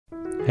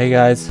Hey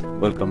guys,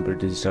 welcome to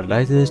Digital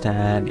Digest,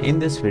 and in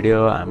this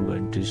video I'm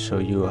going to show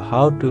you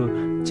how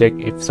to check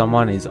if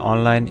someone is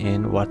online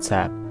in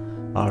WhatsApp.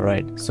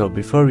 Alright, so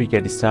before we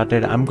get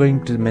started, I'm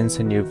going to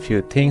mention you a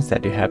few things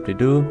that you have to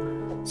do.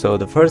 So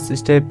the first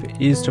step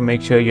is to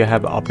make sure you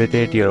have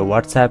updated your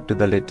WhatsApp to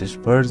the latest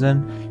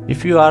version.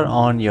 If you are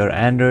on your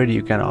Android,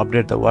 you can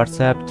update the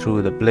WhatsApp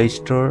through the Play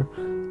Store,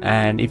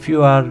 and if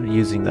you are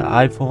using the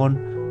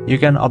iPhone, you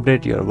can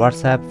update your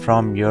WhatsApp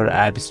from your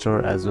App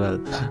Store as well.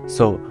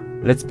 So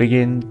let's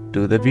begin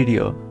to the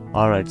video.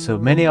 Alright, so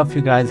many of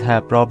you guys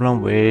have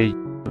problem where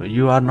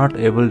you are not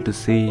able to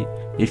see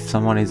if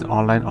someone is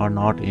online or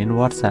not in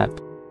WhatsApp.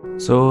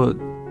 So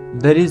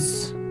there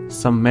is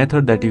some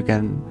method that you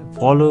can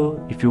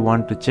follow if you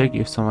want to check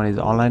if someone is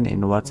online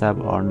in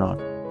WhatsApp or not.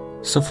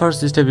 So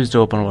first step is to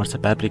open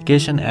WhatsApp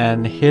application,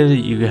 and here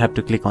you have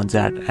to click on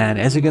chat, and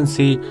as you can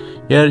see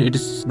here it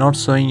is not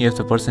showing if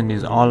the person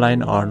is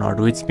online or not,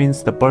 which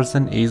means the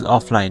person is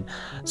offline.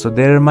 So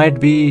there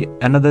might be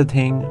another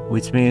thing,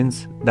 which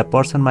means the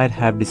person might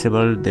have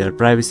disabled their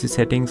privacy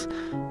settings,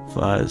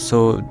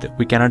 so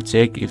we cannot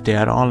check if they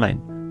are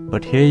online.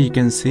 But here you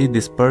can see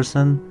this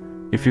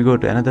person. If you go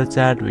to another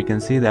chat, we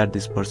can see that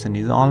this person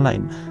is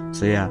online.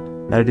 So yeah,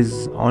 that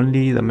is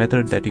only the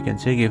method that you can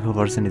check if a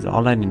person is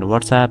online in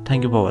WhatsApp.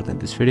 Thank you for watching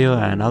this video,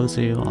 and I will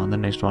see you on the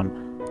next one.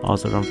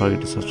 Also, don't forget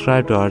to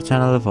subscribe to our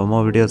channel for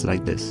more videos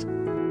like this.